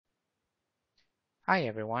Hi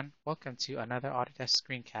everyone, welcome to another Autodesk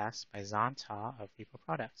screencast by Zanta of Repro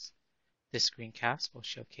Products. This screencast will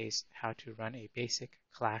showcase how to run a basic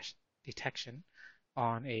clash detection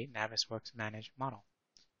on a Navisworks managed model.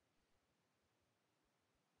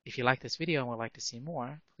 If you like this video and would like to see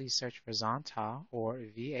more, please search for Zanta or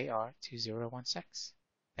VAR2016.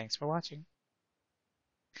 Thanks for watching.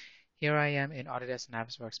 Here I am in Autodesk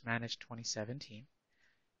Navisworks Managed 2017.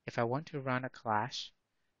 If I want to run a clash,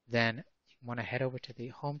 then you want to head over to the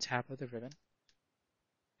Home tab of the ribbon,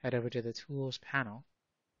 head over to the Tools panel,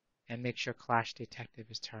 and make sure Clash Detective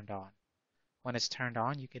is turned on. When it's turned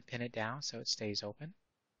on, you can pin it down so it stays open.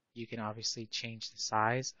 You can obviously change the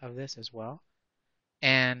size of this as well,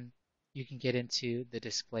 and you can get into the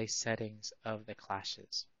display settings of the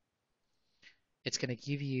clashes. It's going to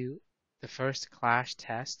give you the first clash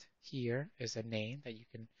test. Here is a name that you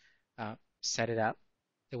can set it up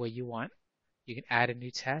the way you want. You can add a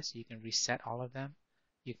new test. You can reset all of them.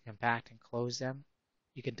 You can come back and close them.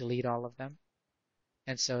 You can delete all of them.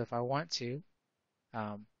 And so if I want to,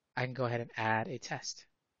 I can go ahead and add a test.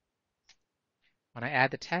 When I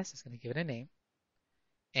add the test, it's going to give it a name,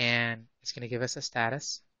 and it's going to give us a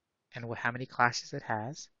status and how many clashes it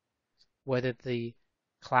has. Whether the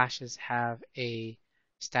clashes have a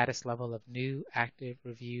status level of new, active,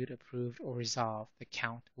 reviewed, approved, or resolved, the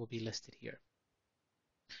count will be listed here.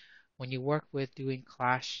 When you work with doing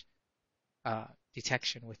clash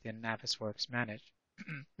detection within Navisworks Manage,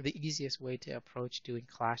 the easiest way to approach doing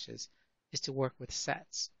clashes is to work with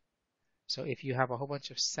sets. So if you have a whole bunch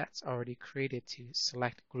of sets already created to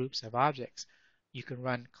select groups of objects, you can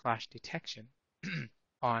run clash detection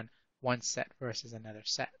on one set versus another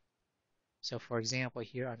set. So for example,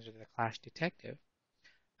 here under the clash detective,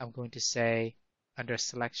 I'm going to say under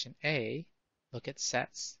selection A, look at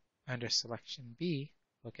sets. Under selection B,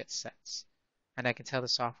 look at sets. And I can tell the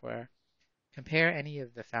software, compare any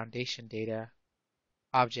of the foundation data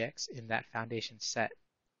objects in that foundation set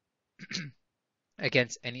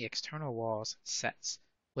against any external walls sets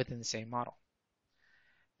within the same model.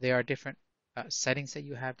 There are different settings that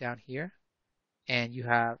you have down here, and you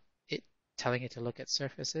have it telling it to look at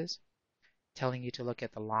surfaces, telling you to look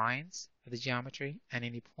at the lines of the geometry and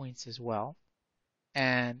any points as well,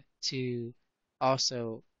 and to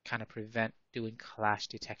also kind of prevent doing clash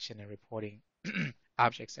detection and reporting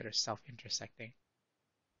objects that are self-intersecting.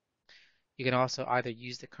 You can also either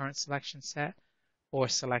use the current selection set or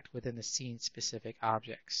select within the scene specific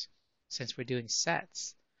objects. Since we're doing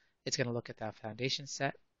sets, it's going to look at that foundation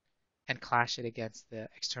set and clash it against the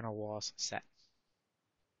external walls set.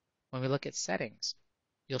 When we look at settings,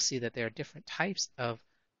 you'll see that there are different types of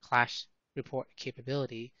clash report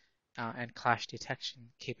capability and clash detection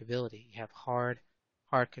capability. You have hard,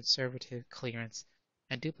 conservative, clearance,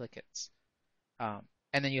 and duplicates. And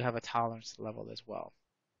then you have a tolerance level as well.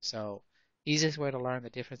 So easiest way to learn the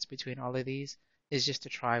difference between all of these is just to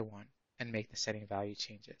try one and make the setting value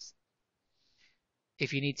changes.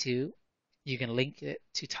 If you need to, you can link it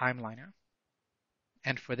to Timeliner.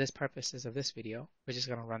 And for this purposes of this video, we're just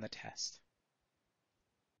going to run the test.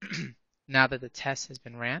 Now that the test has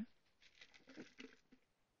been ran,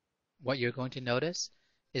 what you're going to notice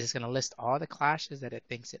is it's going to list all the clashes that it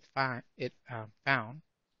thinks it found.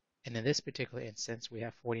 And in this particular instance, we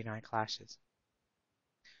have 49 clashes.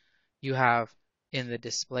 You have in the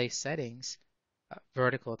display settings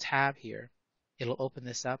vertical tab here. It'll open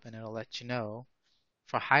this up and it'll let you know,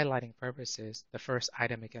 for highlighting purposes, the first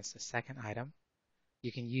item against the second item.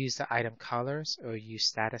 You can use the item colors or use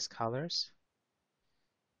status colors.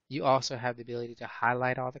 You also have the ability to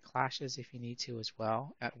highlight all the clashes if you need to as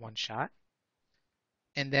well at one shot.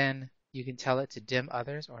 And then you can tell it to dim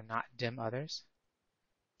others or not dim others.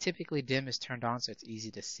 Typically dim is turned on so it's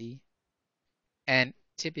easy to see. And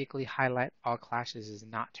typically highlight all clashes is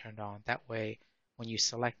not turned on. That way when you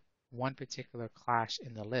select one particular clash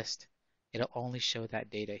in the list, it'll only show that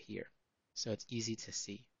data here. So it's easy to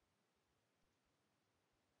see.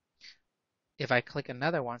 If I click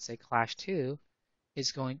another one, say clash 2,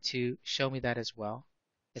 it's going to show me that as well.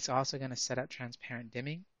 It's also going to set up transparent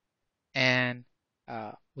dimming, and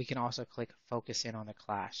we can also click focus in on the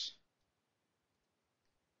clash.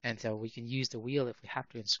 And so we can use the wheel if we have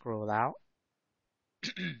to and scroll out.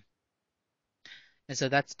 And so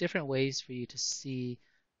that's different ways for you to see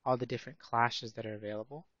all the different clashes that are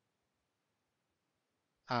available.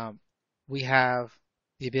 We have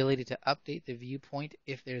the ability to update the viewpoint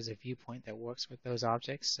if there's a viewpoint that works with those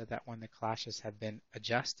objects, so that when the clashes have been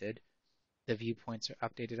adjusted, the viewpoints are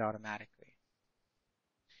updated automatically.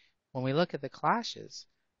 When we look at the clashes,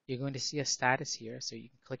 you're going to see a status here, so you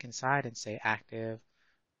can click inside and say active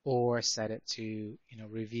or set it to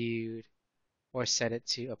reviewed, or set it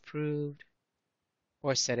to approved,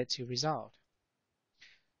 or set it to resolved.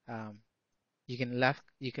 Um, you can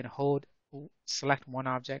select one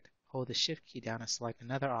object, hold the shift key down and select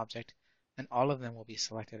another object, and all of them will be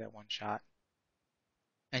selected at one shot.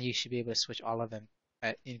 And you should be able to switch all of them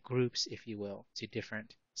in groups, if you will, to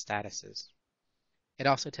different statuses. It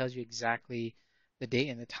also tells you exactly the date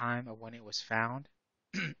and the time of when it was found.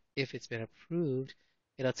 If it's been approved,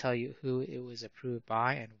 it'll tell you who it was approved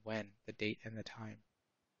by and when, the date and the time.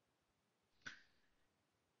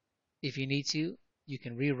 If you need to, you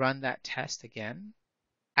can rerun that test again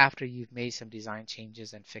after you've made some design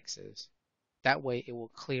changes and fixes. That way it will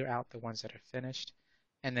clear out the ones that are finished,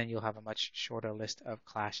 and then you'll have a much shorter list of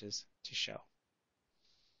clashes to show.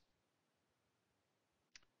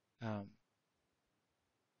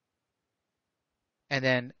 And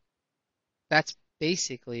then that's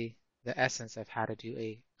basically the essence of how to do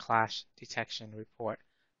a clash detection report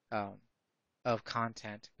of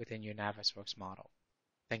content within your Navisworks model.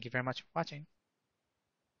 Thank you very much for watching.